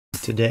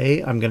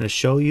Today I'm going to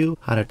show you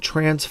how to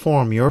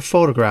transform your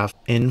photograph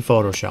in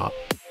Photoshop.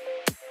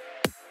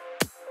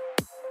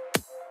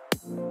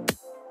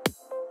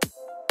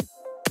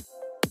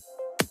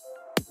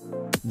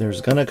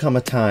 There's gonna come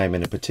a time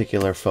in a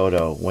particular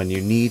photo when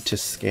you need to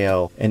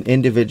scale an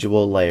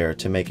individual layer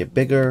to make it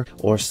bigger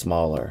or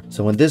smaller.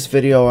 So in this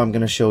video, I'm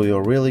gonna show you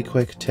a really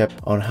quick tip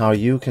on how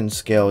you can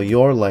scale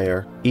your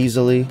layer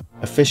easily,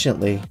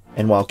 efficiently,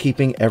 and while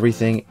keeping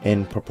everything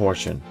in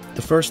proportion.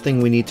 The first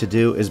thing we need to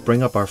do is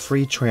bring up our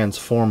free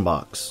transform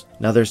box.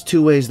 Now there's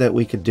two ways that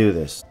we could do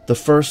this. The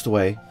first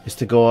way is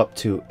to go up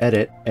to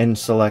Edit and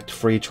select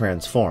Free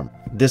Transform.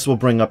 This will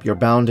bring up your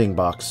bounding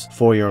box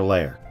for your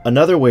layer.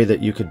 Another way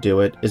that you could do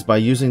it is by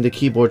using the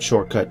keyboard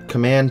shortcut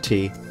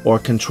Command-T or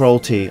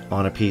Control-T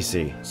on a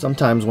PC.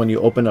 Sometimes when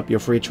you open up your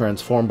free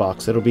transform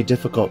box, it'll be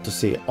difficult to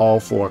see all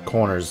four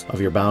corners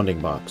of your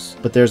bounding box.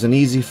 But there's an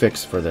easy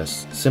fix for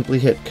this. Simply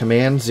hit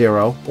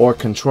Command-0 or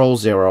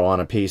Control-0 on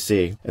a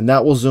PC, and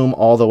that will zoom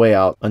all the way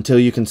out until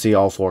you can see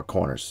all four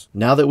corners.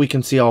 Now that we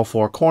can see all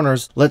four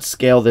corners, let's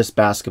scale this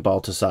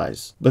basketball to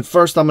size. But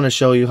first I'm going to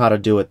show you how to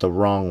do it the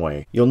wrong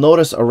way. You'll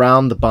notice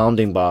around the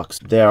bounding box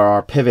there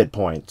are pivot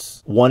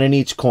points. One in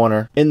each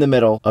corner, in the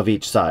middle of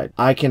each side.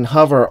 I can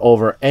hover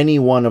over any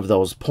one of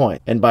those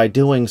points, and by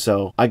doing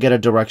so, I get a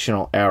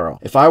directional arrow.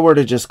 If I were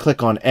to just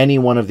click on any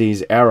one of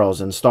these arrows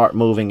and start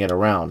moving it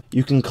around,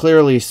 you can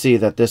clearly see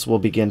that this will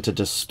begin to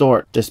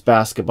distort this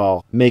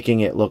basketball, making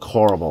it look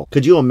horrible.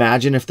 Could you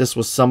imagine if this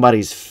was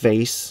somebody's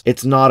face?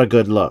 It's not a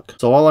good look.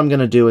 So all I'm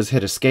going to do is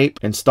hit Escape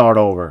and start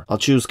over. I'll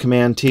choose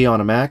Command-T on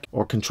a Mac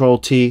or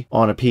Control-T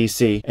on a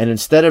PC, and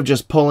instead of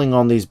just pulling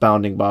on these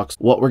bounding box,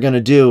 what we're going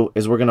to do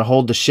is we're going to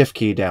hold the Shift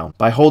key down.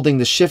 By holding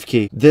the Shift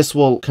key, this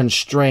will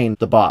constrain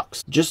the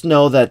box. Just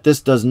know that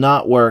this does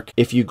not work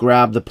if you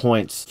grab the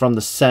points from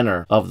the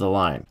center of the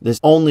line. This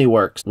only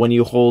works when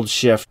you hold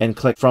Shift and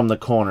click from the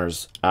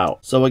corners out.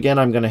 So again,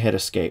 I'm going to hit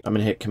Escape. I'm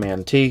going to hit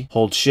Command-T,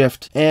 hold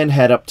Shift, and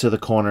head up to the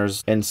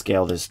corners and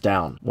scale this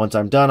down. Once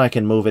I'm done, I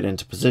can move it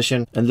into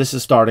position, and this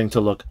is starting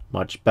to look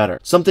much better.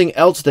 Something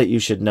else that you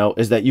should know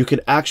is that you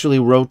could actually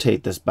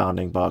rotate this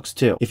bounding box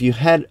too. If you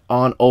head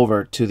on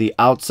over to the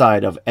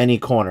outside of any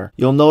corner,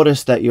 you'll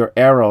notice that your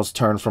arrows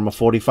turn from a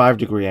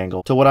 45-degree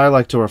angle to what I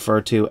like to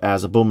refer to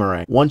as a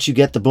boomerang. Once you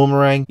get the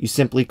boomerang, you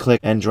simply click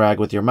and drag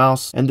with your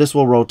mouse, and this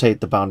will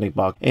rotate the bounding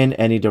box in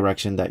any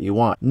direction that you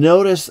want.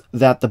 Notice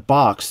that the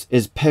box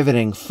is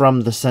pivoting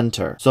from the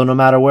center. So no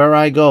matter where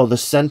I go, the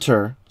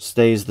center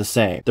stays the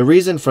same. The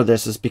reason for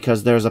this is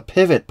because there's a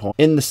pivot point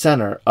in the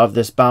center of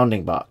this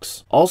bounding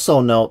box. Also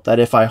note that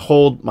if I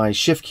hold my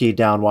Shift key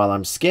down while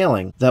I'm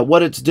scaling, that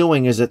what it's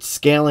doing is it's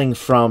scaling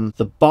from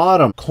the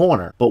bottom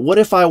corner. But what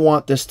if I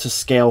want this to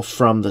scale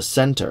from the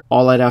center?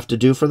 All I'd have to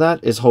do for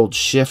that is hold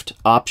Shift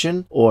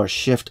Option or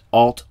Shift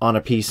Alt on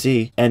a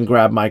PC and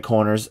grab my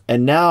corners.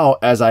 And now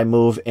as I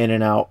move in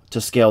and out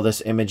to scale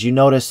this image, you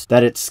notice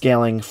that it's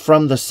scaling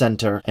from the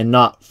center and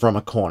not from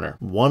a corner.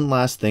 One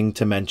last thing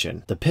to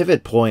mention. The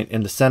pivot point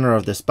in the center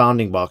of this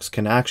bounding box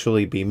can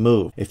actually be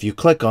moved. If you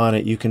click on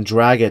it, you can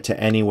drag it to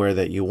anywhere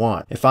that you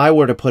want. If I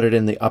were to put it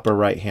in the upper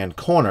right hand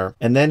corner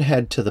and then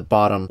head to the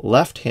bottom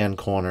left hand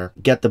corner,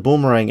 get the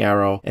boomerang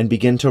arrow and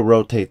begin to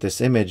rotate this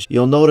image,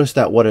 you'll notice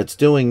that what it's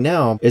doing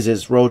now is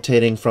it's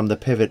rotating from the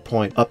pivot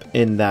point up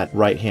in that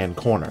right hand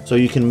corner. So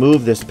you can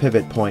move this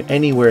pivot point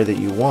anywhere that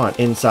you want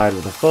inside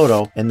of the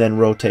photo and then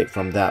rotate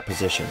from that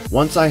position.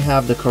 Once I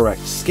have the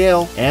correct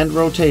scale and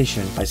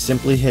rotation, I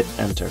simply hit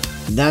enter.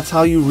 And that's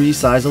how you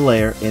resize a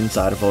layer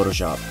inside of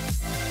Photoshop.